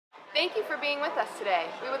Thank you for being with us today.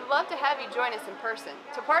 We would love to have you join us in person.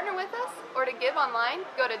 To partner with us or to give online,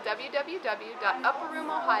 go to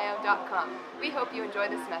www.upperroomohio.com. We hope you enjoy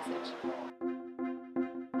this message.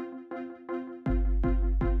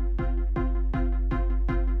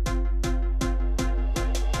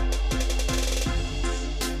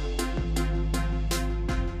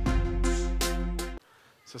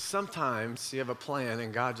 So sometimes you have a plan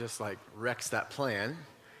and God just like wrecks that plan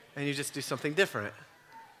and you just do something different.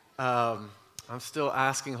 I'm still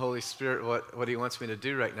asking Holy Spirit what he wants me to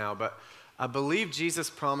do right now, but I believe Jesus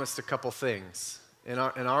promised a couple things in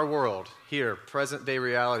our world here, present day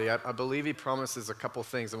reality. I believe he promises a couple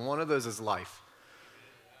things, and one of those is life.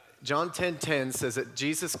 John 10:10 says that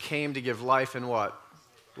Jesus came to give life in what?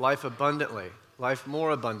 Life abundantly, life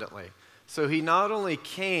more abundantly. So he not only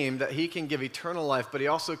came that he can give eternal life, but he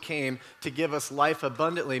also came to give us life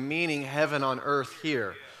abundantly, meaning heaven on earth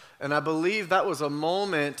here. And I believe that was a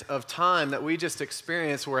moment of time that we just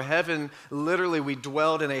experienced where heaven, literally we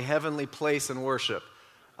dwelled in a heavenly place in worship.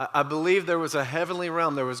 I believe there was a heavenly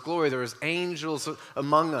realm, there was glory, there was angels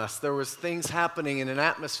among us, there was things happening in an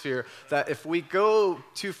atmosphere that if we go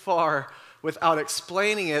too far without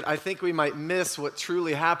explaining it, I think we might miss what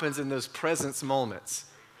truly happens in those presence moments.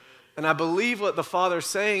 And I believe what the Father's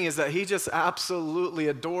saying is that he just absolutely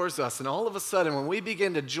adores us. And all of a sudden, when we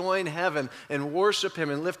begin to join heaven and worship him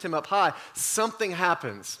and lift him up high, something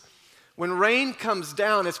happens. When rain comes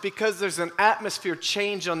down, it's because there's an atmosphere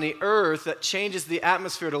change on the earth that changes the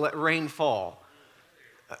atmosphere to let rain fall.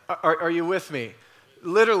 Are you with me?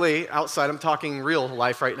 Literally, outside, I'm talking real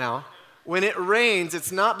life right now. When it rains,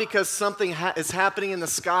 it's not because something is happening in the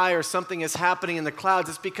sky or something is happening in the clouds.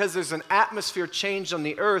 It's because there's an atmosphere change on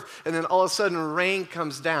the earth, and then all of a sudden rain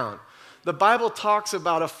comes down. The Bible talks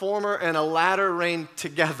about a former and a latter rain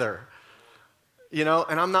together. You know,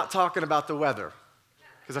 and I'm not talking about the weather,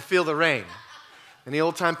 because I feel the rain. And the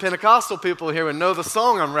old-time Pentecostal people here would know the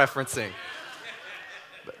song I'm referencing.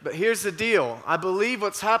 But here's the deal. I believe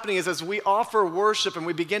what's happening is as we offer worship and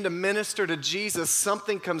we begin to minister to Jesus,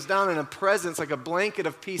 something comes down in a presence, like a blanket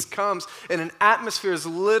of peace comes, and an atmosphere is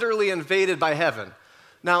literally invaded by heaven.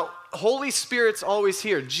 Now, Holy Spirit's always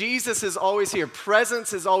here. Jesus is always here.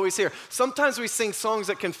 Presence is always here. Sometimes we sing songs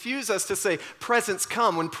that confuse us to say, presence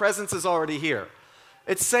come, when presence is already here.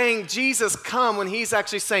 It's saying Jesus come when he's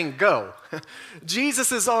actually saying go.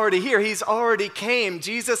 Jesus is already here. He's already came.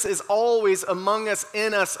 Jesus is always among us,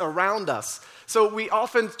 in us, around us. So we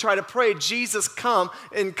often try to pray, Jesus come,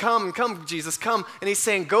 Jesus come. And he's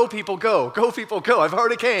saying, go people go, go people go. I've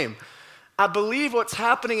already came. I believe what's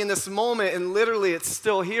happening in this moment, and literally it's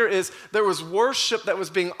still here, is there was worship that was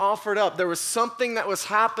being offered up. There was something that was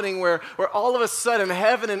happening where all of a sudden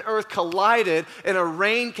heaven and earth collided and a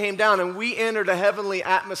rain came down and we entered a heavenly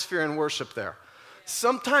atmosphere in worship there.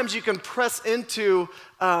 Sometimes you can press into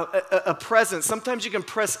a presence. Sometimes you can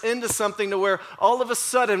press into something to where all of a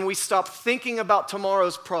sudden we stop thinking about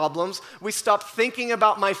tomorrow's problems. We stop thinking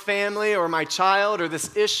about my family or my child or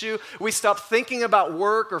this issue. We stop thinking about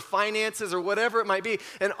work or finances or whatever it might be.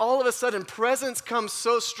 And all of a sudden presence comes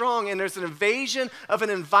so strong and there's an invasion of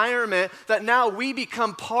an environment that now we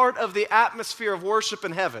become part of the atmosphere of worship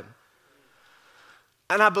in heaven.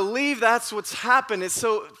 And I believe that's what's happened. Is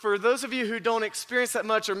so for those of you who don't experience that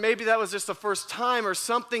much, or maybe that was just the first time, or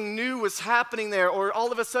something new was happening there, or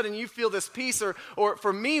all of a sudden you feel this peace, or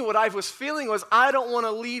for me, what I was feeling was, I don't want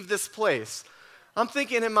to leave this place. I'm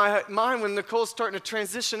thinking in my mind when Nicole's starting to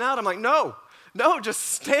transition out, I'm like, no, just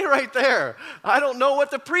stay right there. I don't know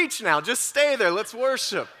what to preach now. Just stay there. Let's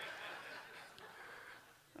worship.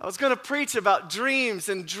 I was going to preach about dreams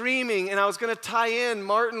and dreaming, and I was going to tie in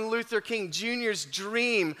Martin Luther King Jr.'s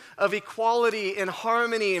dream of equality and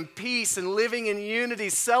harmony and peace and living in unity,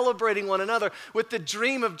 celebrating one another, with the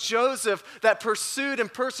dream of Joseph that pursued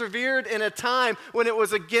and persevered in a time when it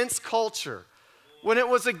was against culture, when it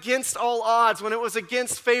was against all odds, when it was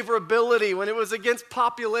against favorability, when it was against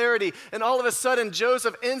popularity, and all of a sudden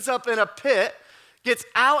Joseph ends up in a pit, gets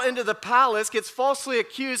out into the palace, gets falsely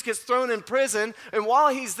accused, gets thrown in prison, and while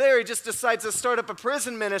he's there, he just decides to start up a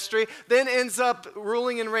prison ministry, then ends up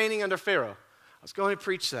ruling and reigning under Pharaoh. I was going to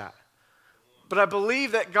preach that. But I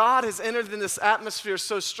believe that God has entered in this atmosphere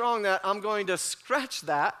so strong that I'm going to scratch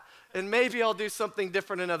that, and maybe I'll do something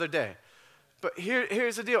different another day. But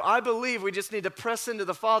here's the deal. I believe we just need to press into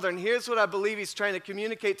the Father, and here's what I believe he's trying to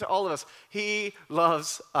communicate to all of us. He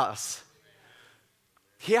loves us.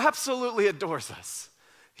 He absolutely adores us.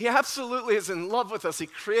 He absolutely is in love with us. He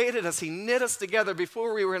created us. He knit us together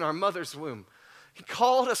before we were in our mother's womb. He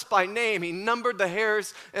called us by name. He numbered the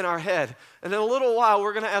hairs in our head. And in a little while,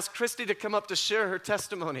 we're going to ask Christy to come up to share her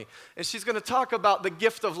testimony. And she's going to talk about the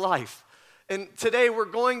gift of life. And today we're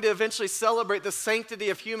going to eventually celebrate the sanctity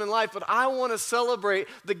of human life, but I want to celebrate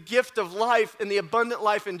the gift of life and the abundant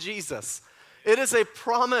life in Jesus. It is a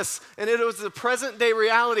promise, and it is a present-day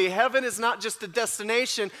reality. Heaven is not just a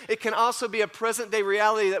destination. It can also be a present-day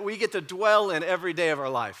reality that we get to dwell in every day of our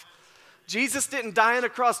life. Jesus didn't die on a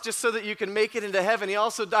cross just so that you can make it into heaven. He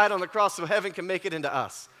also died on the cross so heaven can make it into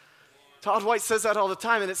us. Todd White says that all the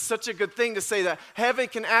time, and it's such a good thing to say that heaven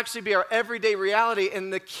can actually be our everyday reality,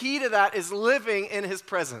 and the key to that is living in his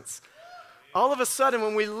presence. All of a sudden,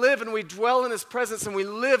 when we live and we dwell in his presence and we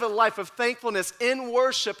live a life of thankfulness in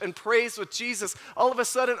worship and praise with Jesus, all of a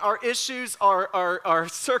sudden our issues, our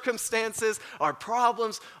circumstances, our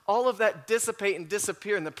problems, all of that dissipate and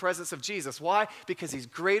disappear in the presence of Jesus. Why? Because he's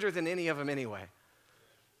greater than any of them anyway.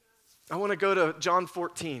 I want to go to John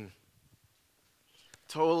 14.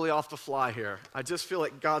 Totally off the fly here. I just feel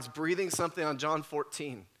like God's breathing something on John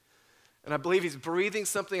 14. And I believe he's breathing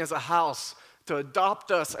something as a house to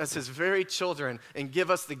adopt us as his very children and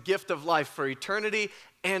give us the gift of life for eternity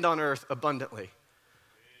and on earth abundantly.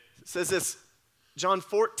 It says this, John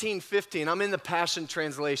 14:15. I'm in the Passion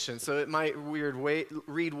Translation, so it might read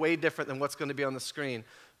way different than what's going to be on the screen.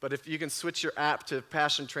 But if you can switch your app to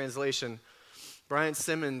Passion Translation, Brian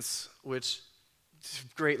Simmons, which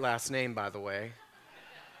great last name, by the way.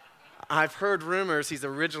 I've heard rumors he's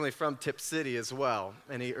originally from Tip City as well,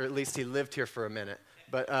 or at least he lived here for a minute.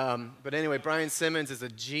 But anyway, Brian Simmons is a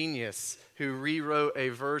genius who rewrote a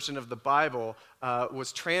version of the Bible,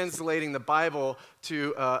 was translating the Bible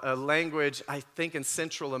to a language, I think in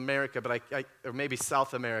Central America, but or maybe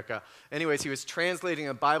South America. Anyways, he was translating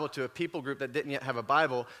a Bible to a people group that didn't yet have a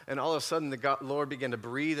Bible, and all of a sudden the Lord began to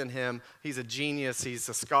breathe in him. He's a genius, he's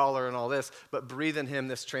a scholar and all this, but breathe in him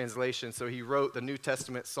this translation. So he wrote the New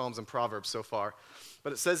Testament, Psalms, and Proverbs so far.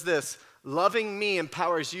 But it says this, loving me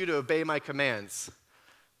empowers you to obey my commands.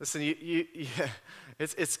 Listen,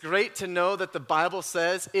 it's great to know that the Bible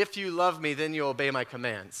says, if you love me, then you'll obey my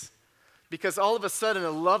commands. Because all of a sudden, a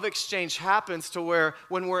love exchange happens to where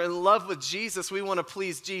when we're in love with Jesus, we want to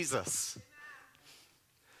please Jesus.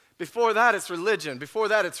 Before that, it's religion. Before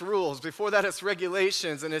that, it's rules. Before that, it's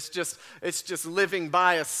regulations. And it's just living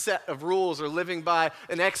by a set of rules or living by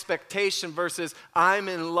an expectation versus I'm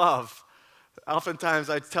in love. Oftentimes,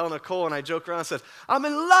 I tell Nicole and I joke around and say, I'm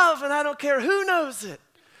in love and I don't care who knows it.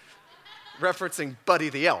 Referencing Buddy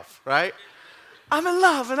the Elf, right? I'm in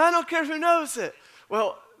love and I don't care who knows it.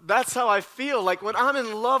 Well, that's how I feel. Like when I'm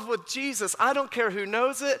in love with Jesus, I don't care who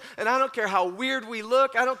knows it, and I don't care how weird we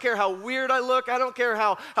look. I don't care how weird I look. I don't care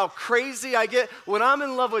how crazy I get. When I'm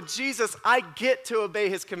in love with Jesus, I get to obey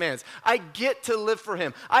his commands. I get to live for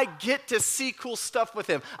him. I get to see cool stuff with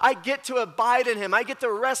him. I get to abide in him. I get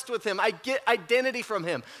to rest with him. I get identity from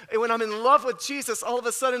him. And when I'm in love with Jesus, all of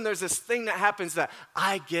a sudden there's this thing that happens that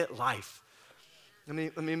I get life.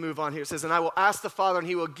 Let me move on here. It says, and I will ask the Father, and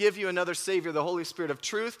he will give you another Savior, the Holy Spirit of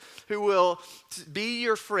truth, who will be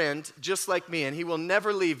your friend just like me, and he will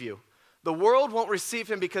never leave you. The world won't receive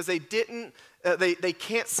him because they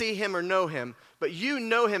can't see him or know him, but you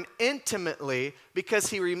know him intimately because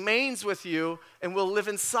he remains with you and will live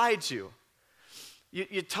inside you.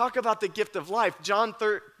 You talk about the gift of life. John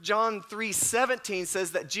 3:17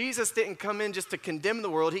 says that Jesus didn't come in just to condemn the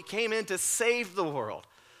world. He came in to save the world.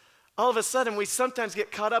 All of a sudden, we sometimes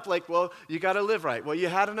get caught up like, well, you got to live right. Well, you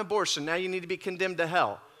had an abortion. Now you need to be condemned to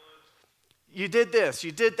hell. You did this.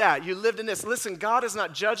 You did that. You lived in this. Listen, God is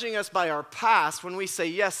not judging us by our past when we say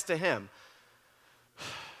yes to him.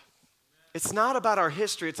 It's not about our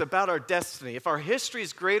history. It's about our destiny. If our history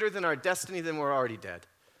is greater than our destiny, then we're already dead.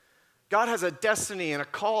 God has a destiny and a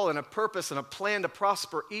call and a purpose and a plan to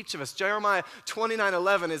prosper each of us. Jeremiah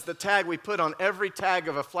 29:11 is the tag we put on every tag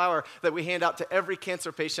of a flower that we hand out to every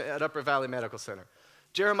cancer patient at Upper Valley Medical Center.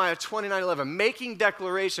 Jeremiah 29:11, making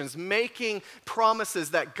declarations, making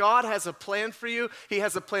promises that God has a plan for you. He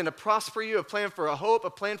has a plan to prosper you, a plan for a hope, a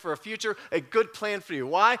plan for a future, a good plan for you.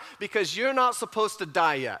 Why? Because you're not supposed to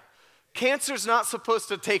die yet. Cancer's not supposed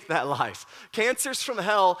to take that life. Cancer's from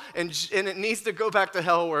hell, and it needs to go back to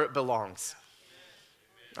hell where it belongs.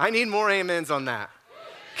 I need more amens on that.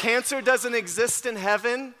 Cancer doesn't exist in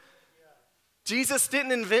heaven. Jesus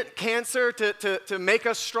didn't invent cancer to make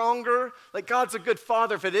us stronger. Like, God's a good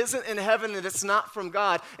father. If it isn't in heaven, then it's not from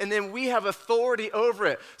God. And then we have authority over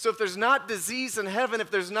it. So if there's not disease in heaven,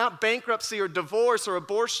 if there's not bankruptcy or divorce or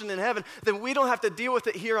abortion in heaven, then we don't have to deal with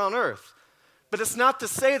it here on earth. But it's not to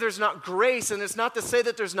say there's not grace, and it's not to say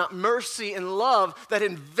that there's not mercy and love that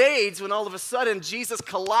invades when all of a sudden Jesus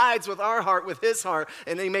collides with our heart, with his heart,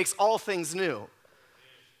 and he makes all things new.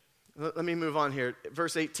 Let me move on here.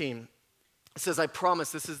 Verse 18, it says, I promise,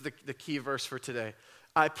 this is the key verse for today.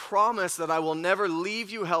 I promise that I will never leave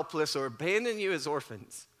you helpless or abandon you as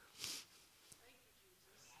orphans.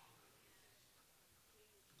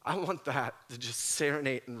 I want that to just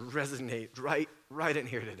serenade and resonate right in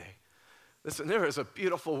here today. Listen, there is a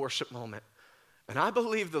beautiful worship moment, and I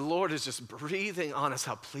believe the Lord is just breathing on us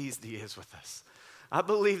how pleased he is with us. I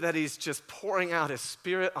believe that he's just pouring out his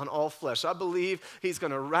spirit on all flesh. I believe he's going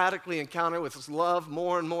to radically encounter with his love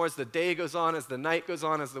more and more as the day goes on, as the night goes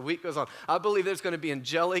on, as the week goes on. I believe there's going to be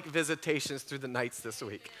angelic visitations through the nights this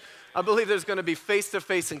week. I believe there's going to be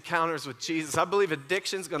face-to-face encounters with Jesus. I believe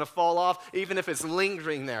addiction's going to fall off, even if it's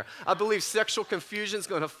lingering there. I believe sexual confusion's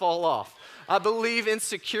going to fall off. I believe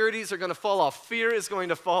insecurities are going to fall off. Fear is going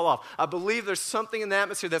to fall off. I believe there's something in the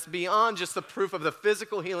atmosphere that's beyond just the proof of the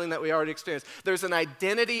physical healing that we already experienced. There's an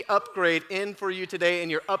identity upgrade in for you today, and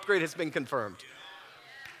your upgrade has been confirmed.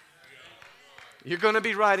 You're going to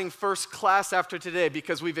be riding first class after today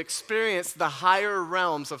because we've experienced the higher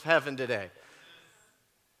realms of heaven today.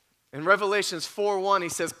 In Revelations 4:1, he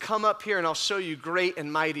says, come up here and I'll show you great and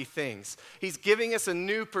mighty things. He's giving us a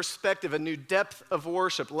new perspective, a new depth of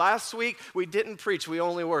worship. Last week, we didn't preach, we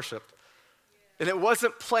only worshiped. And it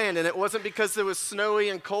wasn't planned, and it wasn't because it was snowy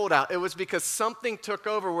and cold out. It was because something took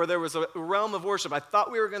over where there was a realm of worship. I thought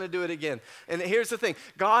we were going to do it again. And here's the thing.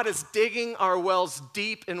 God is digging our wells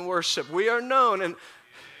deep in worship. We are known, and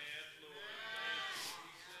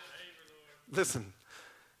listen,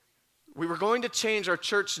 we were going to change our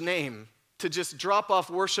church name to just drop off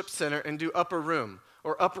worship center and do upper room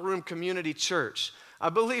or upper room community church. I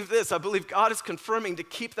believe this. I believe God is confirming to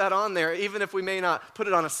keep that on there, even if we may not put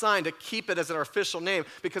it on a sign, to keep it as our official name,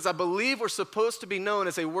 because I believe we're supposed to be known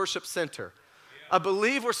as a worship center. I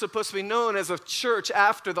believe we're supposed to be known as a church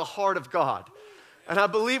after the heart of God. And I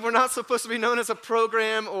believe we're not supposed to be known as a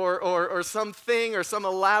program or something or some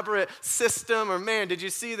elaborate system or, man, did you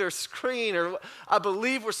see their screen? Or I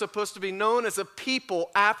believe we're supposed to be known as a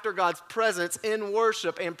people after God's presence in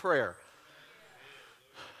worship and prayer.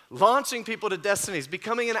 Launching people to destinies,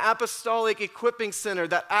 becoming an apostolic equipping center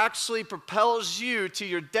that actually propels you to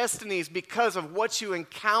your destinies because of what you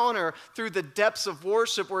encounter through the depths of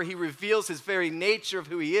worship where he reveals his very nature of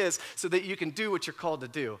who he is so that you can do what you're called to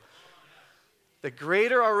do. The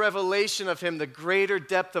greater our revelation of him, the greater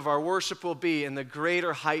depth of our worship will be, and the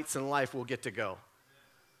greater heights in life we'll get to go.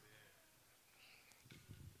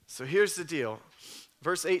 So here's the deal.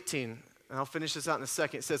 Verse 18, and I'll finish this out in a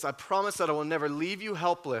second. It says, I promise that I will never leave you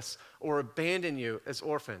helpless or abandon you as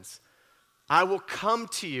orphans. I will come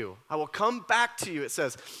to you. I will come back to you, it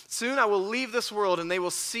says. Soon I will leave this world and they will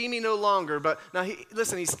see me no longer. But now,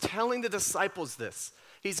 listen, he's telling the disciples this.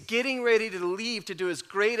 He's getting ready to leave to do his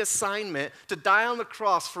great assignment, to die on the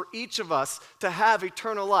cross for each of us to have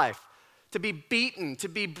eternal life, to be beaten, to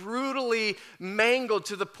be brutally mangled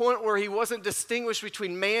to the point where he wasn't distinguished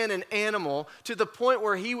between man and animal, to the point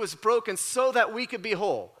where he was broken so that we could be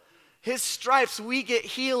whole. His stripes, we get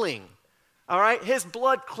healing. All right? His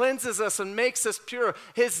blood cleanses us and makes us pure.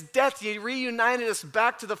 His death, he reunited us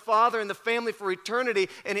back to the Father and the family for eternity,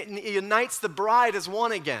 and it unites the bride as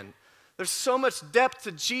one again. There's so much depth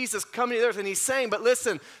to Jesus coming to the earth, and he's saying, but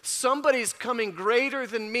listen, somebody's coming greater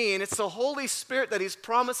than me, and it's the Holy Spirit that he's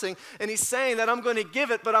promising, and he's saying that I'm going to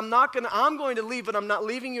give it, but I'm going to leave, but I'm not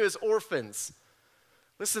leaving you as orphans.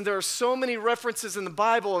 Listen, there are so many references in the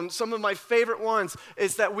Bible, and some of my favorite ones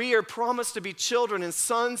is that we are promised to be children and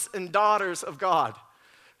sons and daughters of God.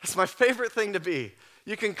 That's my favorite thing to be.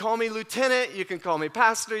 You can call me lieutenant, you can call me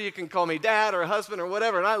pastor, you can call me dad or husband or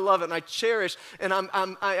whatever, and I love it and I cherish, and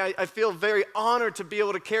I feel very honored to be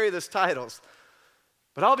able to carry those titles.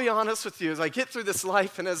 But I'll be honest with you, as I get through this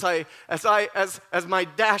life and as my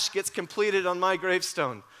dash gets completed on my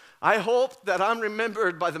gravestone, I hope that I'm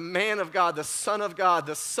remembered by the man of God, the Son of God,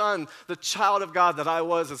 the Son, the child of God that I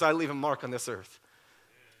was as I leave a mark on this earth.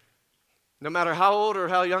 No matter how old or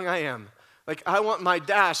how young I am. Like, I want my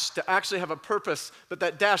dash to actually have a purpose, but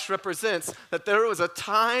that dash represents that there was a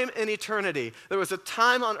time in eternity. There was a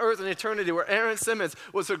time on earth in eternity where Aaron Simmons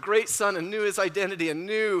was a great son and knew his identity and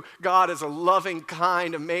knew God as a loving,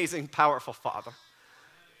 kind, amazing, powerful Father.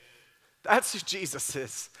 That's who Jesus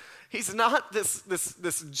is. He's not this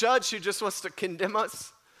judge who just wants to condemn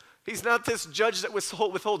us. He's not this judge that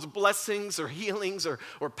withholds blessings or healings or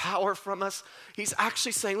power from us. He's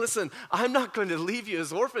actually saying, listen, I'm not going to leave you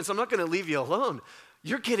as orphans. I'm not going to leave you alone.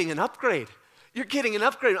 You're getting an upgrade. You're getting an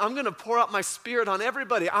upgrade. I'm going to pour out my Spirit on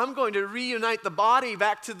everybody. I'm going to reunite the body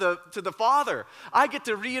back to the Father. I get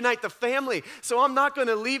to reunite the family. So I'm not going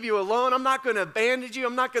to leave you alone. I'm not going to abandon you.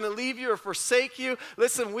 I'm not going to leave you or forsake you.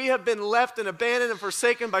 Listen, we have been left and abandoned and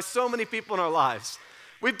forsaken by so many people in our lives.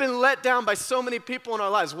 We've been let down by so many people in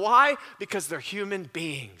our lives. Why? Because they're human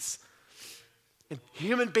beings. And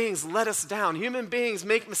human beings let us down. Human beings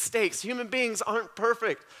make mistakes. Human beings aren't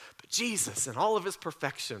perfect. But Jesus, in all of his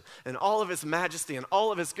perfection, and all of his majesty, and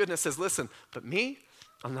all of his goodness says, listen, but me,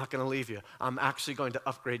 I'm not going to leave you. I'm actually going to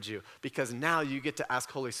upgrade you because now you get to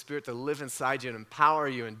ask Holy Spirit to live inside you and empower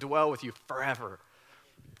you and dwell with you forever.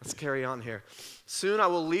 Let's carry on here. Soon I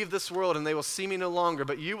will leave this world and they will see me no longer,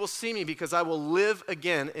 but you will see me because I will live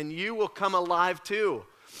again and you will come alive too.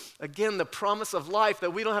 Again, the promise of life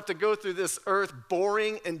that we don't have to go through this earth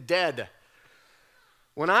boring and dead.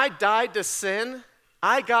 When I died to sin,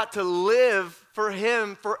 I got to live for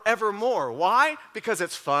him forevermore. Why? Because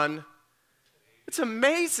it's fun. It's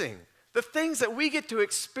amazing. The things that we get to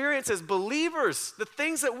experience as believers, the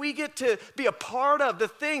things that we get to be a part of, the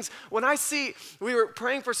things. When I see, we were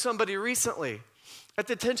praying for somebody recently at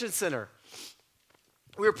the detention center.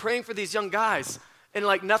 We were praying for these young guys, and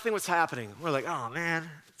like nothing was happening. We're like, oh man,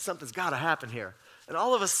 something's got to happen here. And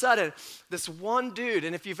all of a sudden, this one dude,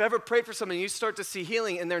 and if you've ever prayed for something, you start to see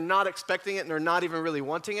healing, and they're not expecting it, and they're not even really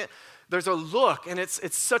wanting it. There's a look, and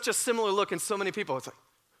it's such a similar look in so many people.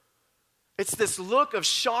 It's this look of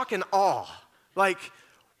shock and awe. Like,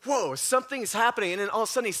 whoa, something's happening. And then all of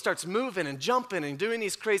a sudden he starts moving and jumping and doing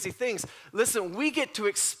these crazy things. Listen, we get to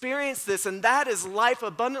experience this, and that is life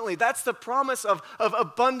abundantly. That's the promise of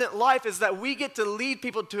abundant life, is that we get to lead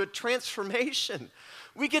people to a transformation.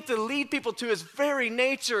 We get to lead people to his very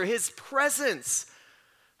nature, his presence.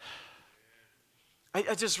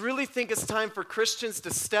 I just really think it's time for Christians to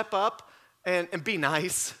step up and be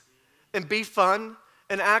nice and be fun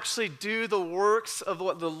and actually do the works of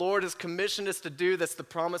what the Lord has commissioned us to do. That's the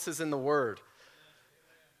promises in the Word.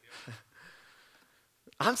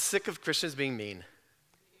 I'm sick of Christians being mean.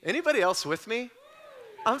 Anybody else with me?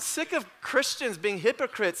 I'm sick of Christians being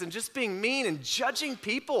hypocrites and just being mean and judging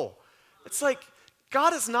people. It's like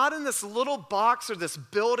God is not in this little box or this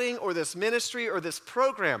building or this ministry or this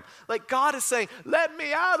program. Like God is saying, let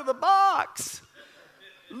me out of the box.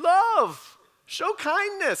 Love, show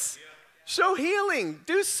kindness. Show healing.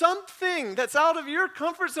 Do something that's out of your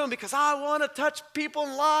comfort zone because I want to touch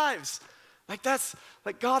people's lives.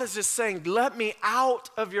 Like God is just saying, let me out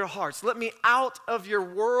of your hearts. Let me out of your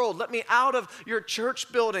world. Let me out of your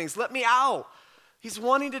church buildings. Let me out. He's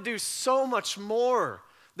wanting to do so much more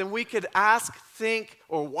than we could ask, think,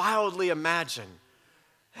 or wildly imagine.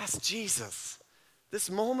 That's Jesus. This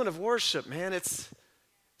moment of worship, man, it's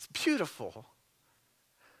beautiful.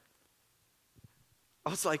 I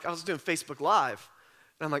was doing Facebook Live,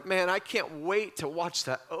 and I'm like, man, I can't wait to watch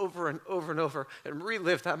that over and over and over and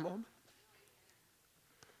relive that moment.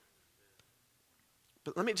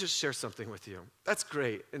 But let me just share something with you. That's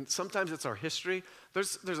great, and sometimes it's our history.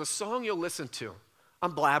 There's a song you'll listen to.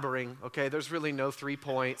 I'm blabbering, okay? There's really no 3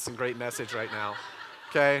 points and great message right now,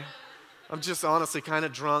 okay? I'm just honestly kind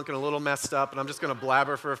of drunk and a little messed up, and I'm just going to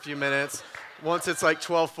blabber for a few minutes. Once it's like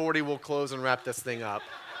 12:40, we'll close and wrap this thing up.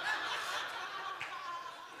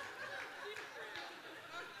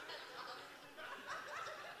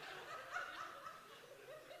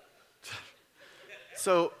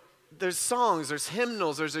 So there's songs, there's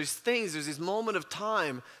hymnals, there's these things, there's this moment of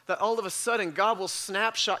time that all of a sudden God will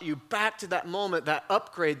snapshot you back to that moment, that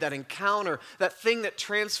upgrade, that encounter, that thing that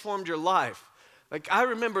transformed your life. Like I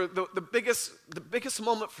remember the biggest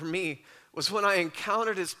moment for me was when I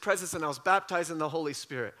encountered his presence and I was baptized in the Holy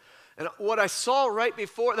Spirit. And what I saw right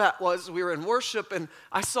before that was we were in worship and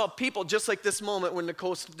I saw people just like this moment when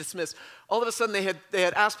Nicole's dismissed. All of a sudden they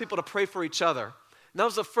had asked people to pray for each other. And that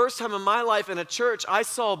was the first time in my life in a church I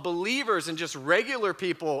saw believers and just regular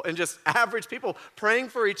people and just average people praying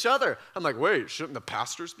for each other. I'm like, wait, shouldn't the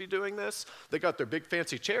pastors be doing this? They got their big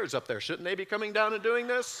fancy chairs up there. Shouldn't they be coming down and doing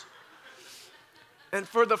this? And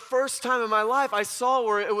for the first time in my life, I saw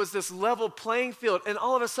where it was this level playing field. And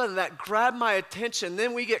all of a sudden, that grabbed my attention.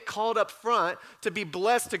 Then we get called up front to be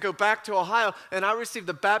blessed to go back to Ohio. And I received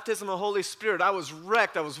the baptism of the Holy Spirit. I was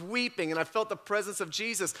wrecked. I was weeping. And I felt the presence of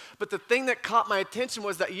Jesus. But the thing that caught my attention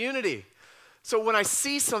was that unity. So when I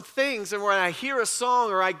see some things and when I hear a song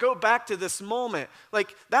or I go back to this moment,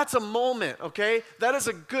 like that's a moment, okay? That is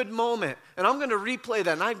a good moment. And I'm going to replay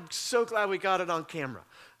that. And I'm so glad we got it on camera.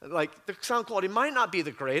 Like, the sound quality might not be the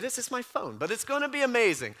greatest, it's my phone, but it's going to be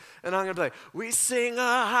amazing. And I'm going to be like, we sing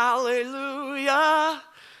a hallelujah,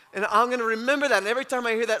 And I'm going to remember that. And every time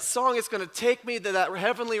I hear that song, it's going to take me to that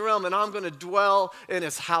heavenly realm, and I'm going to dwell in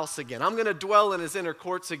his house again. I'm going to dwell in his inner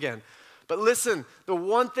courts again. But listen, the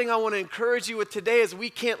one thing I want to encourage you with today is we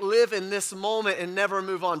can't live in this moment and never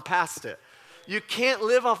move on past it. You can't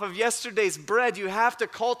live off of yesterday's bread. You have to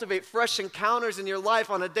cultivate fresh encounters in your life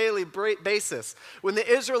on a daily basis. When the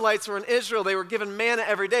Israelites were in Israel, they were given manna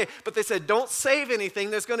every day, but they said, don't save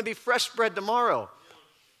anything. There's going to be fresh bread tomorrow.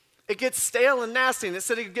 It gets stale and nasty, and it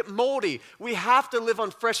said it could get moldy. We have to live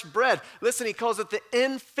on fresh bread. Listen, he calls it the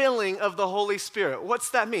infilling of the Holy Spirit.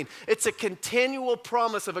 What's that mean? It's a continual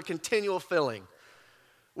promise of a continual filling.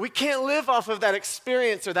 We can't live off of that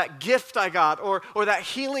experience or that gift I got or that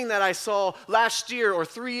healing that I saw last year or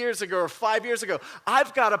 3 years ago or 5 years ago.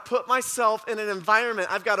 I've got to put myself in an environment.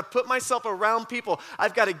 I've got to put myself around people.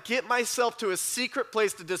 I've got to get myself to a secret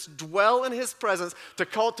place to just dwell in his presence to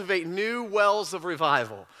cultivate new wells of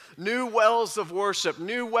revival, new wells of worship,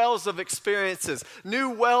 new wells of experiences, new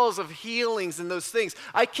wells of healings and those things.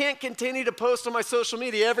 I can't continue to post on my social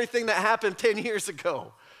media everything that happened 10 years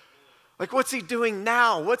ago. Like, what's he doing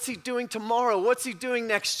now? What's he doing tomorrow? What's he doing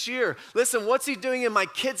next year? Listen, what's he doing in my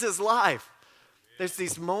kids' life? There's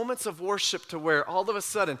these moments of worship to where all of a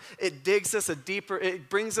sudden it digs us it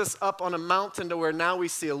brings us up on a mountain to where now we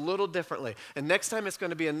see a little differently. And next time it's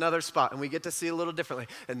going to be another spot and we get to see a little differently.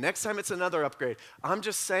 And next time it's another upgrade. I'm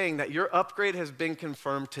just saying that your upgrade has been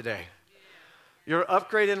confirmed today. Your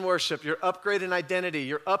upgrade in worship, your upgrade in identity,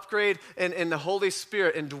 your upgrade in the Holy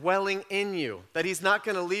Spirit and dwelling in you. That he's not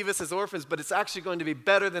going to leave us as orphans, but it's actually going to be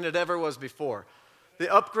better than it ever was before.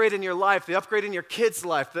 The upgrade in your life, the upgrade in your kids'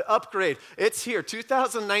 life, the upgrade, it's here.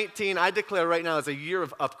 2019, I declare right now, is a year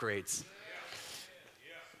of upgrades.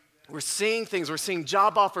 We're seeing things. We're seeing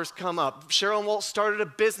job offers come up. Cheryl Walt started a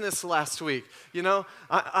business last week. You know,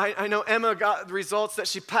 I know Emma got results that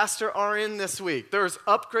she passed her RN this week. There's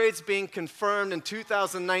upgrades being confirmed, and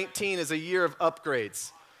 2019 is a year of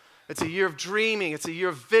upgrades. It's a year of dreaming. It's a year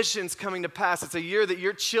of visions coming to pass. It's a year that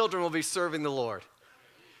your children will be serving the Lord.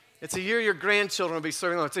 It's a year your grandchildren will be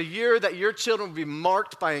serving the Lord. It's a year that your children will be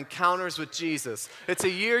marked by encounters with Jesus. It's a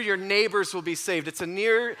year your neighbors will be saved. It's a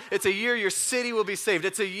year your city will be saved.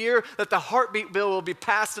 It's a year that the heartbeat bill will be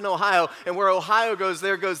passed in Ohio, and where Ohio goes,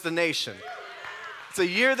 there goes the nation. It's a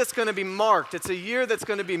year that's going to be marked. It's a year that's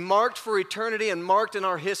going to be marked for eternity and marked in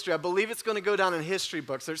our history. I believe it's going to go down in history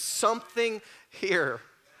books. There's something here.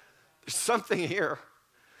 There's something here.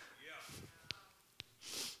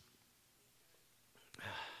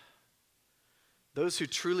 Those who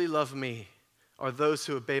truly love me are those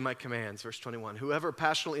who obey my commands, verse 21. Whoever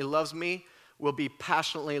passionately loves me will be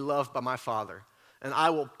passionately loved by my Father, and I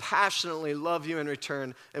will passionately love you in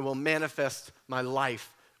return and will manifest my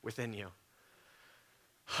life within you.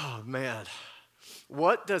 Oh, man.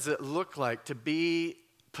 What does it look like to be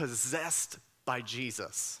possessed by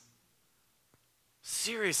Jesus?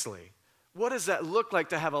 Seriously, what does that look like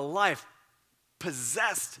to have a life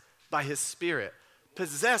possessed by his Spirit?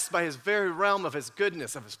 Possessed by his very realm of his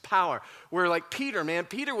goodness, of his power. Where like Peter, man,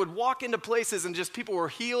 Peter would walk into places and just people were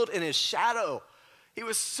healed in his shadow. He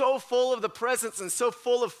was so full of the presence and so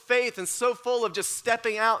full of faith and so full of just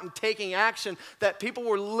stepping out and taking action that people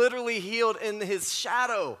were literally healed in his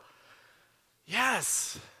shadow.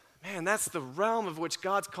 Yes, man, that's the realm of which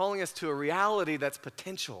God's calling us to, a reality that's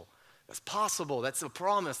potential, that's possible, that's a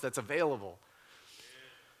promise, that's available.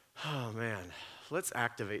 Oh, man, let's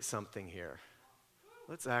activate something here.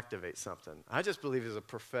 Let's activate something. I just believe there's a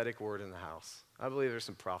prophetic word in the house. I believe there's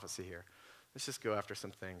some prophecy here. Let's just go after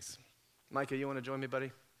some things. Micah, you want to join me,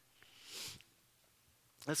 buddy?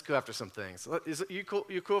 Let's go after some things. You cool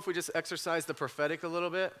if we just exercise the prophetic a little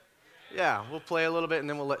bit? Yeah, we'll play a little bit, and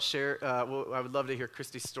then we'll let I would love to hear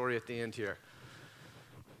Christy's story at the end here.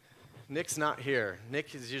 Nick's not here.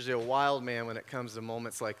 Nick is usually a wild man when it comes to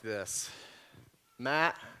moments like this.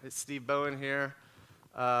 Matt, it's Steve Bowen here.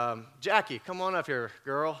 Jackie, come on up here,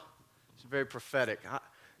 girl. It's very prophetic.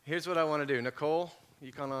 Here's what I want to do. Nicole,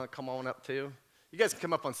 you kind of come on up too. You guys can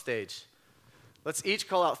come up on stage. Let's each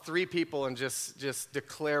call out 3 people and just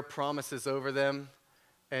declare promises over them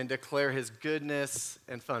and declare his goodness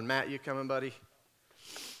and fun. Matt, you coming, buddy?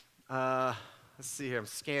 Let's see here. I'm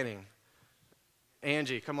scanning.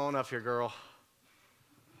 Angie, come on up here, girl.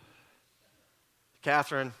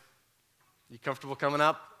 Catherine, you comfortable coming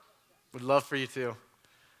up? Would love for you to.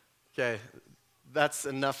 Okay, that's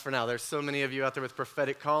enough for now. There's so many of you out there with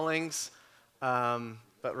prophetic callings,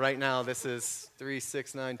 but right now this is 3,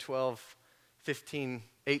 6, 9, 12, 15,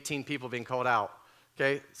 18 people being called out.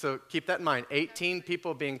 Okay, so keep that in mind. 18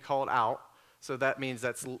 people being called out, so that means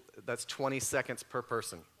that's 20 seconds per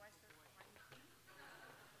person.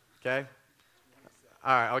 Okay?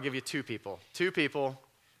 All right, I'll give you two people.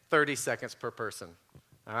 30 seconds per person.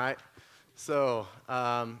 All right? So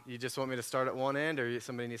you just want me to start at one end, or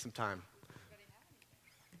somebody needs some time?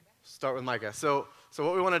 Start with Micah. So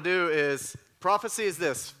what we want to do is, prophecy is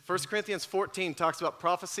this. 1 Corinthians 14 talks about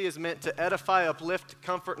prophecy is meant to edify, uplift,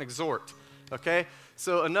 comfort, and exhort. Okay?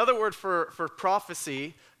 So another word for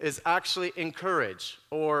prophecy is actually encourage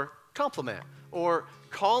or compliment or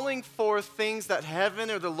calling forth things that heaven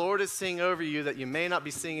or the Lord is seeing over you that you may not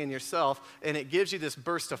be seeing in yourself, and it gives you this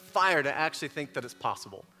burst of fire to actually think that it's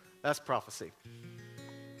possible. That's prophecy.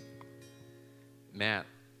 Matt,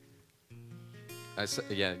 I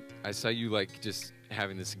saw you like just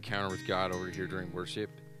having this encounter with God over here during worship,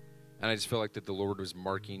 and I just felt like that the Lord was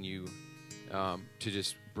marking you to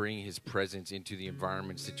just bring his presence into the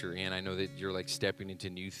environments that you're in. I know that you're like stepping into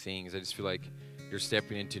new things. I just feel like you're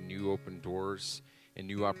stepping into new open doors and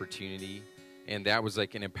new opportunity, and that was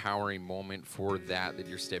like an empowering moment for that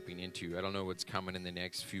you're stepping into. I don't know what's coming in the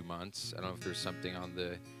next few months. I don't know if there's something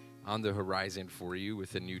on the horizon for you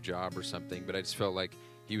with a new job or something, but I just felt like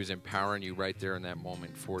he was empowering you right there in that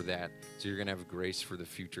moment for that. So you're going to have grace for the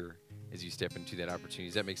future as you step into that opportunity.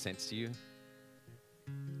 Does that make sense to you?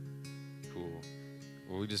 Cool.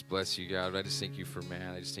 Well, we just bless you, God. I just thank you for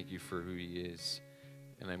Matt. I just thank you for who he is.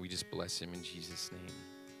 And then we just bless him in Jesus' name.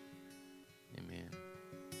 Amen.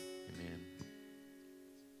 Amen.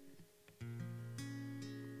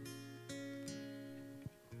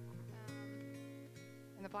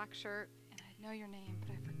 In the black shirt, and I know your name,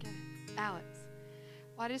 but I forget it. Alex.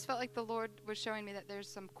 Well, I just felt like the Lord was showing me that there's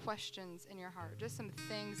some questions in your heart, just some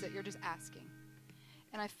things that you're just asking.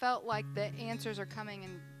 And I felt like the answers are coming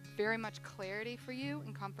in very much clarity for you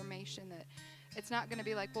and confirmation that it's not going to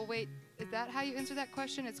be like, well, wait, is that how you answer that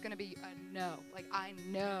question? It's going to be a no. Like, I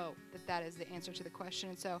know that is the answer to the question.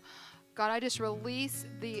 And so, God, I just release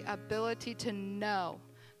the ability to know,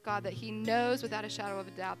 God, that he knows without a shadow of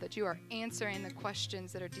a doubt that you are answering the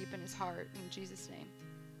questions that are deep in his heart. In Jesus' name.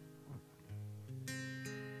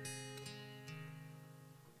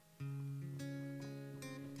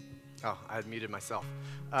 Oh, I had muted myself.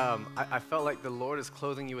 I felt like the Lord is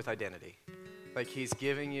clothing you with identity. Like he's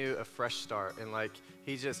giving you a fresh start. And like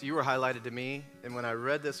you were highlighted to me. And when I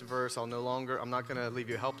read this verse, I'm not going to leave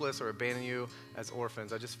you helpless or abandon you as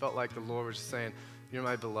orphans. I just felt like the Lord was just saying, you're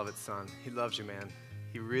my beloved son. He loves you, man.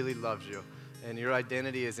 He really loves you. And your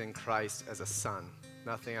identity is in Christ as a son,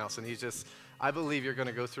 nothing else. And I believe you're going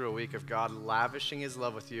to go through a week of God lavishing his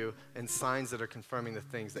love with you and signs that are confirming the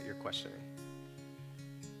things that you're questioning.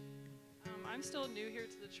 I'm still new here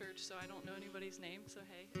to the church, so I don't know anybody's name, so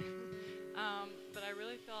hey. But I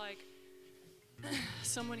really feel like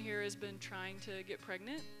someone here has been trying to get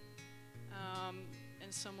pregnant,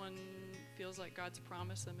 and someone feels like God's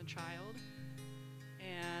promised them a child.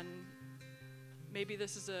 And maybe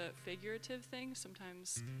this is a figurative thing.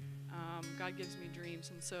 Sometimes God gives me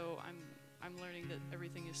dreams, and so I'm learning that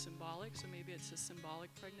everything is symbolic, so maybe it's a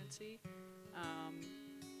symbolic pregnancy.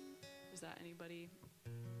 Is that anybody?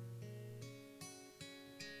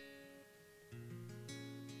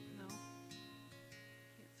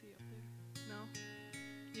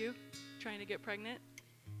 You trying to get pregnant?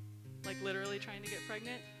 Like literally trying to get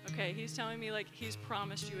pregnant? Okay, he's telling me like he's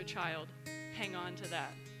promised you a child. Hang on to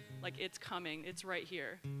that. Like it's coming. It's right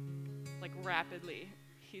here. Like rapidly.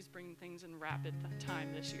 He's bringing things in rapid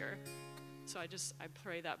time this year. So I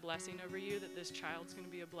pray that blessing over you, that this child's going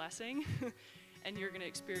to be a blessing. And you're going to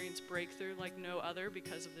experience breakthrough like no other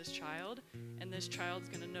because of this child. And this child's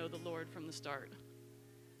going to know the Lord from the start.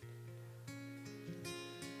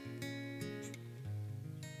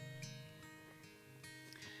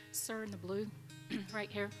 Sir in the blue,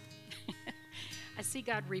 right here. I see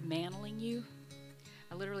God remantling you.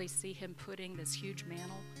 I literally see him putting this huge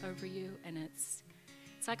mantle over you, and it's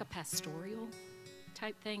like a pastoral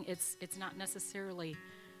type thing. It's not necessarily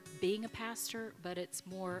being a pastor, but it's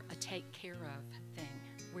more a take care of thing,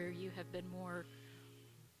 where you have been more,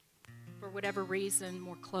 for whatever reason,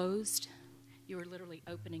 more closed. You are literally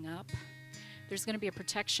opening up. There's going to be a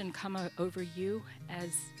protection come over you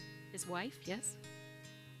as his wife, yes?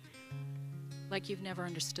 Like you've never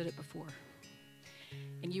understood it before.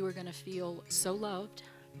 And you are going to feel so loved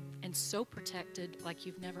and so protected like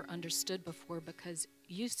you've never understood before, because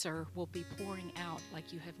you, sir, will be pouring out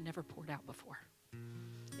like you have never poured out before.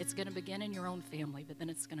 It's going to begin in your own family, but then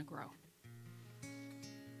it's going to grow.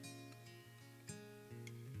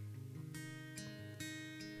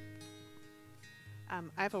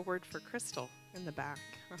 I have a word for Crystal in the back.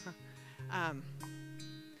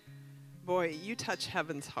 Boy, you touch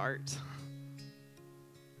heaven's heart.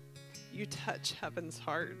 You touch heaven's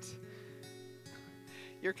heart.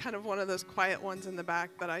 You're kind of one of those quiet ones in the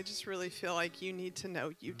back, but I just really feel like you need to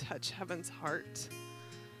know you touch heaven's heart.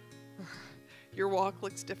 Your walk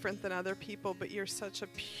looks different than other people, but you're such a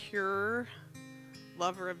pure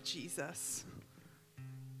lover of Jesus.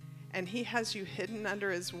 And he has you hidden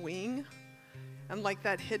under his wing. And like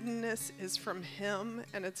that hiddenness is from him,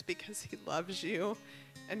 and it's because he loves you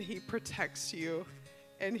and he protects you.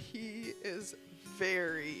 And he is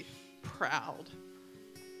very proud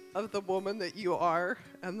of the woman that you are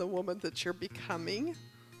and the woman that you're becoming.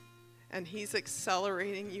 And he's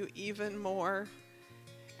accelerating you even more.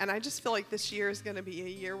 And I just feel like this year is going to be a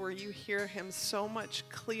year where you hear him so much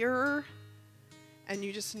clearer and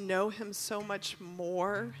you just know him so much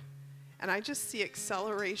more. And I just see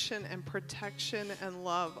acceleration and protection and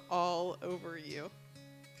love all over you.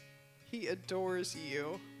 He adores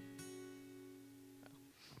you.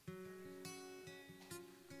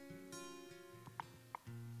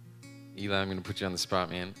 Eli, I'm going to put you on the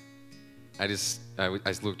spot, man. I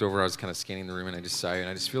looked over, I was kind of scanning the room, and I just saw you, and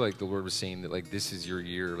I just feel like the Lord was saying that, like, this is your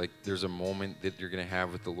year. Like, there's a moment that you're going to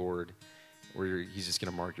have with the Lord where he's just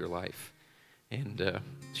going to mark your life. And, man,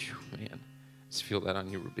 I just feel that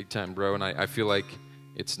on you big time, bro. And I feel like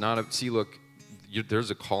it's not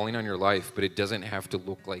there's a calling on your life, but it doesn't have to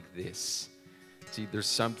look like this. See, there's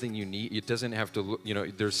something you need. It doesn't have to look,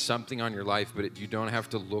 there's something on your life, but you don't have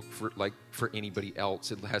to look for anybody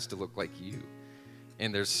else. It has to look like you.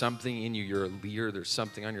 And there's something in you. You're a leader. There's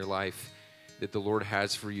something on your life that the Lord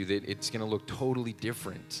has for you that it's going to look totally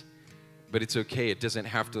different. But it's okay. It doesn't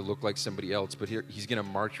have to look like somebody else. But he's going to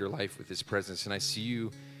mark your life with his presence. And I see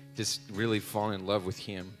you just really fall in love with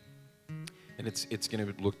him. And it's going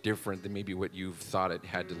to look different than maybe what you've thought it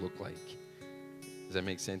had to look like. Does that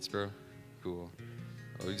make sense, bro? Cool.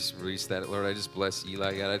 Oh, we just release that. Lord, I just bless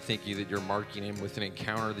Eli. God, I thank you that you're marking him with an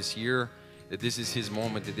encounter this year, that this is his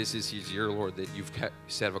moment, that this is his year, Lord, that you've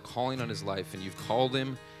set a calling on his life, and you've called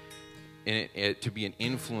him to be an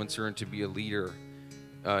influencer and to be a leader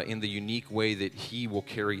in the unique way that he will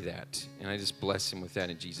carry that. And I just bless him with that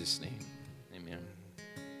in Jesus' name. Amen.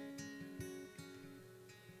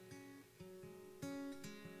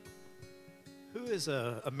 Who is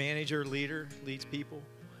a manager, leader, leads people?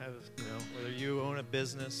 Whether you own a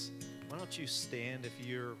business, why don't you stand if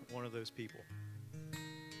you're one of those people?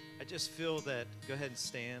 I just feel that, go ahead and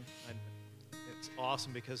stand. It's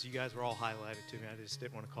awesome because you guys were all highlighted to me. I just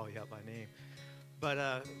didn't want to call you out by name.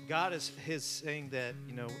 But God is saying that,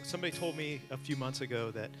 somebody told me a few months ago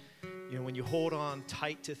that, when you hold on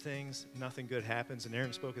tight to things, nothing good happens. And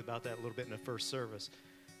Aaron spoke about that a little bit in the first service.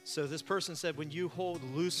 So this person said, when you hold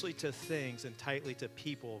loosely to things and tightly to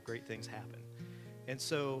people, great things happen. And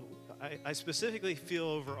so I specifically feel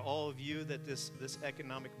over all of you that this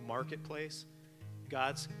economic marketplace,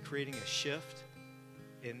 God's creating a shift,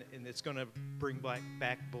 and it's going to bring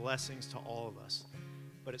back blessings to all of us.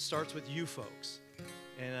 But it starts with you folks.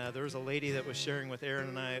 And there was a lady that was sharing with Aaron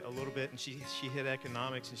and I a little bit, and she hit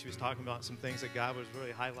economics, and she was talking about some things that God was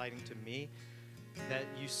really highlighting to me, that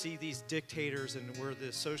you see these dictators, and we're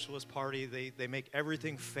the socialist party, they make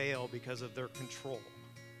everything fail because of their control.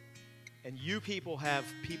 And you people have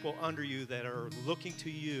people under you that are looking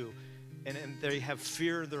to you, and they have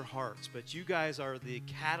fear in their hearts. But you guys are the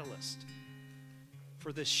catalyst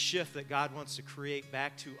for this shift that God wants to create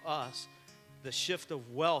back to us, the shift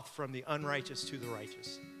of wealth from the unrighteous to the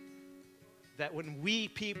righteous. That when we,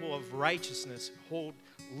 people of righteousness, hold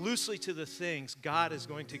loosely to the things, God is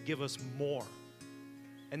going to give us more.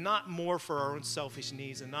 And not more for our own selfish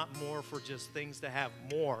needs, and not more for just things to have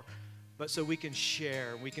more, but so we can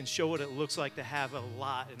share. We can show what it looks like to have a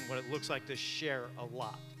lot and what it looks like to share a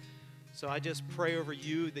lot. So I just pray over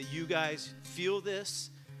you that you guys feel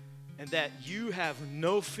this and that you have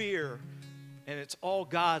no fear, and it's all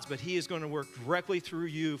God's, but he is going to work directly through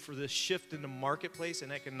you for this shift in the marketplace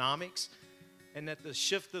and economics, and that the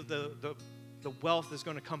shift of the wealth is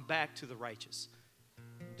going to come back to the righteous.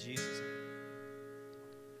 In Jesus' name.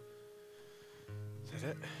 Is that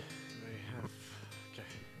it?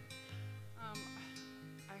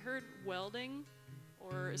 I heard welding,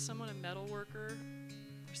 or is someone a metal worker,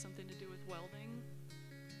 or something to do with welding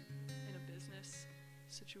in a business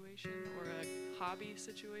situation or a hobby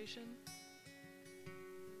situation?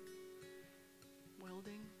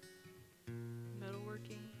 Welding,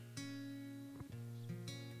 metalworking.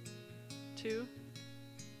 2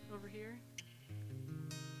 over here.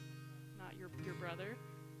 Not your brother.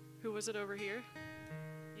 Who was it over here?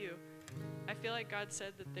 You. I feel like God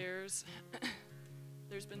said that there's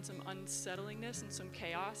been some unsettlingness and some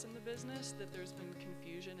chaos in the business, that there's been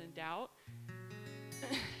confusion and doubt.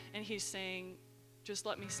 And he's saying, just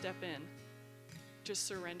let me step in. just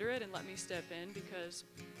surrender it and let me step in, because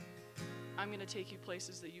I'm going to take you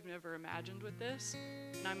places that you've never imagined with this,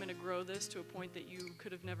 and I'm going to grow this to a point that you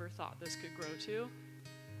could have never thought this could grow to.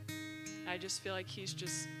 I just feel like he's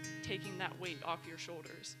just taking that weight off your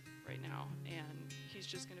shoulders right now, and he's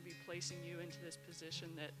just going to be placing you into this position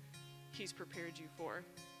that he's prepared you for.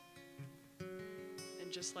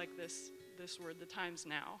 And just like this word, the time's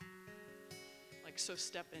now. Like, so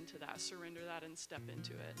step into that, surrender that, and step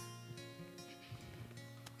into it.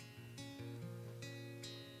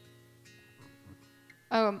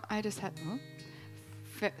 I just had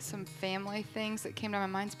some family things that came to my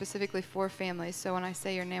mind specifically for families. So when I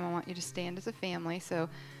say your name, I want you to stand as a family. So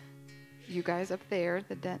you guys up there,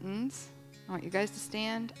 the Dentons, I want you guys to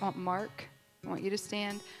stand. I want Mark, I want you to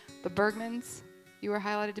stand. The Bergmans, you were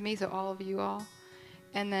highlighted to me, so all of you all.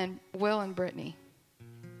 And then Will and Brittany.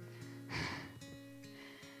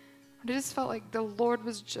 I just felt like the Lord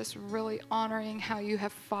was just really honoring how you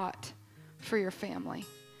have fought for your family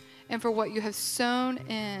and for what you have sown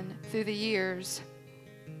in through the years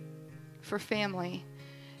for family.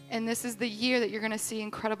 And this is the year that you're going to see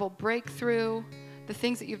incredible breakthrough, the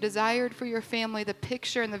things that you've desired for your family, the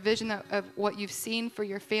picture and the vision of what you've seen for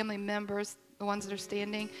your family members, the ones that are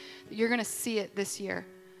standing. You're going to see it this year.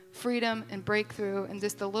 Freedom and breakthrough, and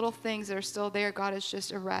just the little things that are still there, God is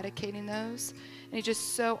just eradicating those. And he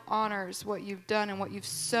just so honors what you've done and what you've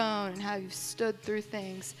sown and how you've stood through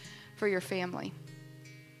things for your family.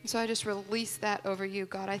 So I just release that over you,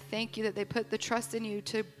 God. I thank you that they put the trust in you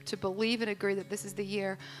to believe and agree that this is the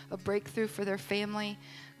year of breakthrough for their family.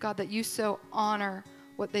 God, that you so honor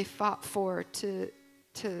what they fought for to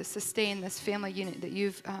sustain this family unit that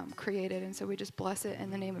you've created. And so we just bless it in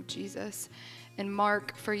the name of Jesus. And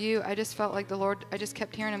Mark, for you, I just felt like the Lord, I just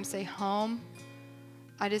kept hearing him say home.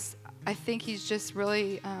 I think he's just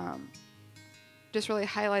really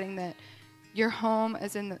highlighting that your home,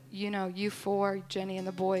 as in, you four, Jenny and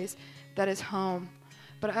the boys, that is home.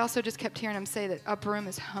 But I also just kept hearing him say that upper room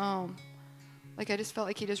is home. Like, I just felt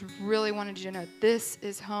like he just really wanted you to know this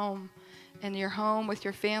is home, and your home with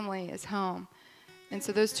your family is home. And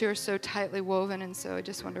so those two are so tightly woven, and so I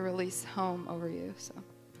just wanted to release home over you. So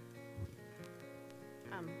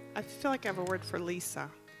I feel like I have a word for Lisa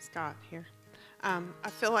Scott here. I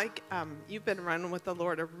feel like you've been running with the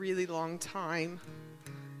Lord a really long time.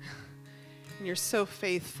 And you're so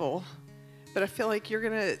faithful, but I feel like you're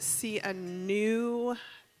going to see a new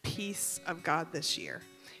piece of God this year.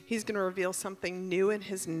 He's going to reveal something new in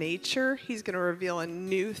his nature. He's going to reveal a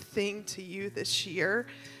new thing to you this year.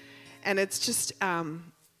 And it's just,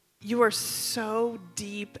 you are so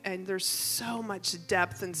deep, and there's so much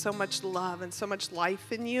depth and so much love and so much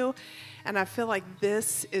life in you. And I feel like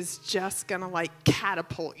this is just going to like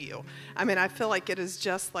catapult you. I mean, I feel like it is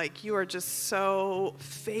just like you are just so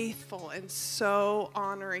faithful and so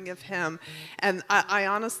honoring of him. And I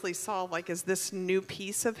honestly saw, like, as this new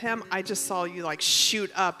piece of him, I just saw you like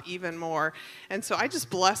shoot up even more. And so I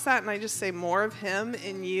just bless that, and I just say more of him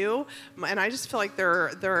in you. And I just feel like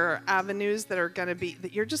there are avenues that are going to be,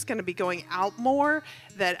 that you're just going to be going out more,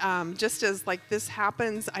 that just as like this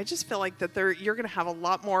happens, I just feel like that you're going to have a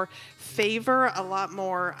lot more favor, a lot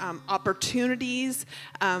more opportunities,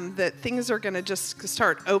 that things are going to just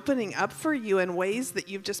start opening up for you in ways that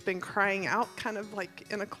you've just been crying out, kind of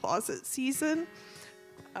like in a closet season.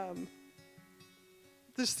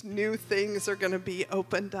 Just new things are going to be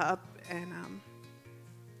opened up,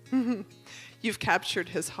 and you've captured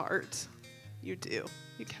his heart. You do.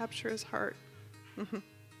 You capture his heart.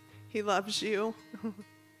 He loves you.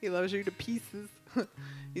 He loves you to pieces.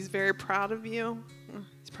 He's very proud of you.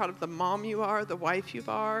 He's proud of the mom you are, the wife you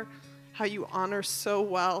are, how you honor so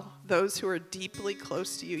well those who are deeply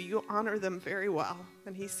close to you. You honor them very well,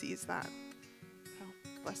 and he sees that. So,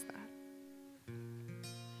 bless that.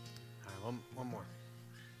 All right, one more.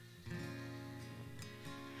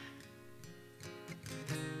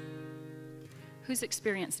 Who's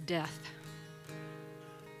experienced death?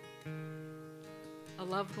 A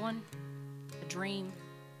loved one, a dream,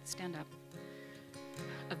 stand up.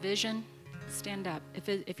 A vision, stand up.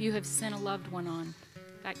 If you have sent a loved one on,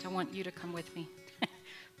 in fact, I want you to come with me.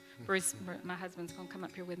 Bruce, my husband's going to come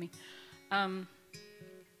up here with me.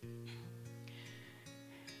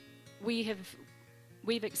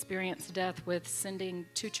 We've experienced death with sending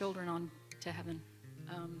 2 children on to heaven.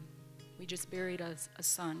 We just buried a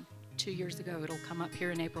son 2 years ago. It'll come up here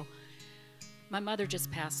in April. My mother just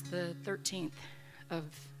passed the 13th of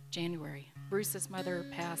January. Bruce's mother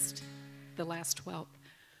passed the last 12th.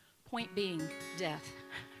 Point being, death.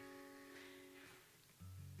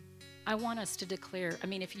 I want us to declare,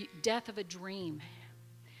 death of a dream,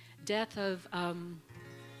 death of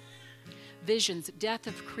visions, death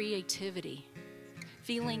of creativity.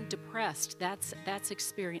 Feeling depressed, that's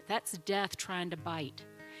experience. That's death trying to bite.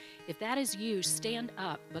 If that is you, stand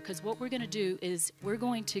up, because what we're going to do is we're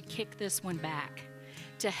going to kick this one back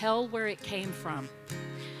to hell where it came from.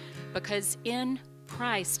 Because in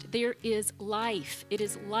Christ, there is life. It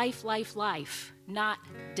is life, life, life, not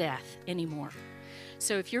death anymore.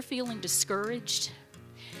 So if you're feeling discouraged,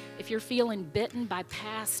 if you're feeling bitten by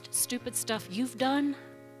past stupid stuff you've done,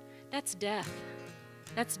 that's death.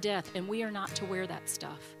 That's death, and we are not to wear that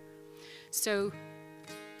stuff. So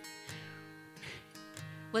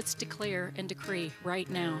let's declare and decree right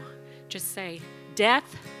now. Just say,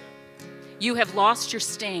 death, you have lost your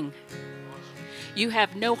sting. You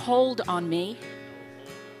have no hold on me.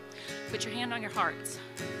 Put your hand on your hearts.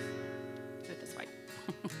 Do it this way.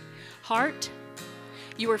 Heart,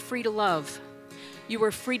 you are free to love. You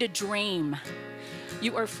are free to dream.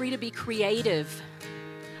 You are free to be creative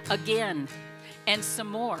again and some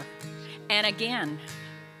more, and again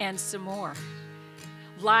and some more.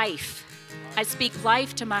 Life. I speak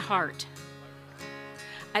life to my heart.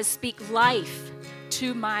 I speak life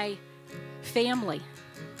to my family.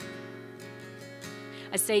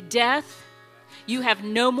 I say, death, you have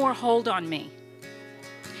no more hold on me.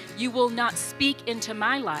 You will not speak into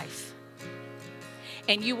my life,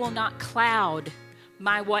 and you will not cloud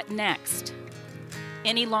my what next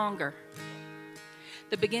any longer.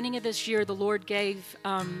 The beginning of this year, the Lord gave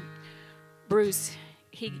Bruce,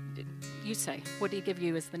 you say, what did he give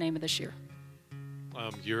you as the name of this year?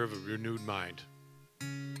 Year of a renewed mind.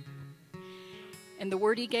 And the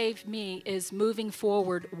word he gave me is moving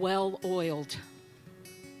forward, well-oiled.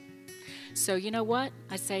 So you know what?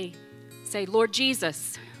 I say, Lord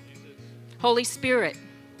Jesus, Holy Spirit,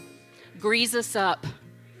 grease us up.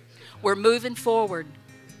 We're moving forward,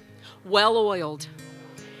 well-oiled,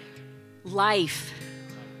 life,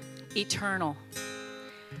 eternal,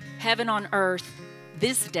 heaven on earth,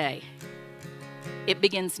 this day. It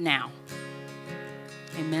begins now.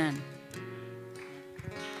 Amen.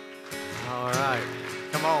 All right.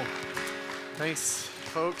 Come on. Thanks,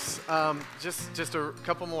 folks. Just a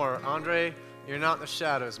couple more. Andre, you're not in the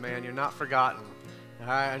shadows, man. You're not forgotten. All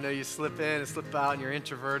right. I know you slip in and slip out, and you're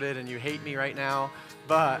introverted, and you hate me right now,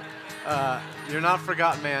 but you're not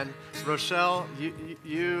forgotten, man. Rochelle,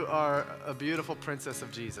 you are a beautiful princess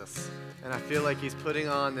of Jesus, and I feel like he's putting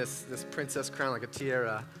on this princess crown like a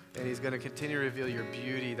tiara, and he's going to continue to reveal your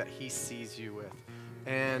beauty that he sees you with.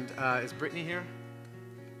 And is Brittany here?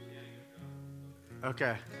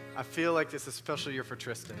 Okay. I feel like this is a special year for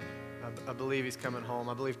Tristan. I believe he's coming home.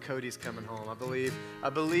 I believe Cody's coming home. I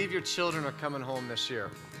believe your children are coming home this year.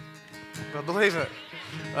 I believe it.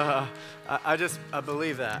 I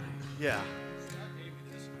believe that. Yeah.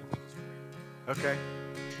 Okay.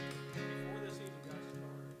 Before this even got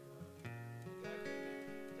started, God gave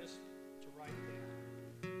me this to write down.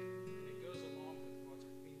 And it goes along with what's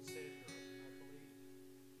being said here, I believe.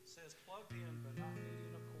 It says, plugged in but not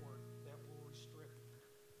needing a cord that will restrict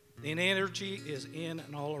me. The energy is in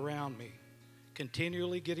and all around me,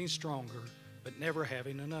 continually getting stronger, but never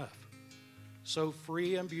having enough. So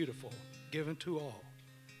free and beautiful, given to all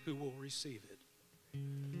who will receive it.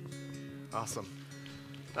 Awesome.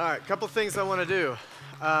 All right, a couple things I want to do.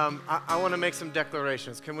 I want to make some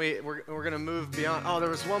declarations. We're going to move beyond. Oh, there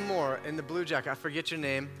was one more in the blue jacket. I forget your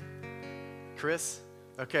name. Chris?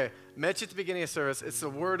 Okay. Met you at the beginning of service. It's a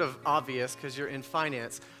word of obvious because you're in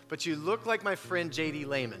finance, but you look like my friend J.D.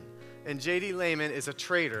 Lehman. And J.D. Lehman is a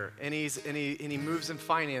trader, and he moves in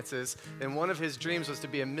finances, and one of his dreams was to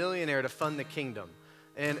be a millionaire to fund the kingdom.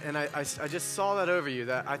 And I just saw that over you,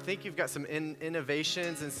 that I think you've got some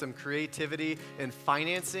innovations and some creativity in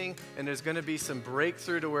financing, and there's going to be some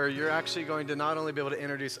breakthrough to where you're actually going to not only be able to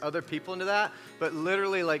introduce other people into that, but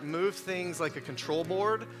literally like move things like a control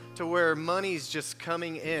board to where money's just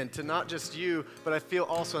coming in to not just you, but I feel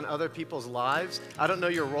also in other people's lives. I don't know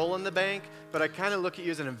your role in the bank, but I kind of look at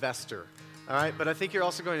you as an investor. All right, but I think you're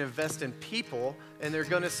also going to invest in people, and they're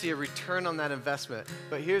going to see a return on that investment.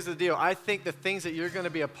 But here's the deal. I think the things that you're going to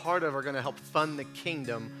be a part of are going to help fund the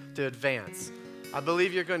kingdom to advance. I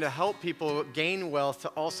believe you're going to help people gain wealth to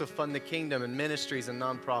also fund the kingdom and ministries and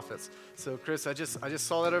nonprofits. So, Chris, I just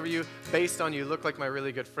saw that over you. Based on you, look like my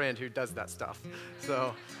really good friend who does that stuff.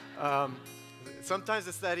 So sometimes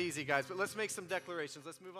it's that easy, guys. But let's make some declarations. Let's move on.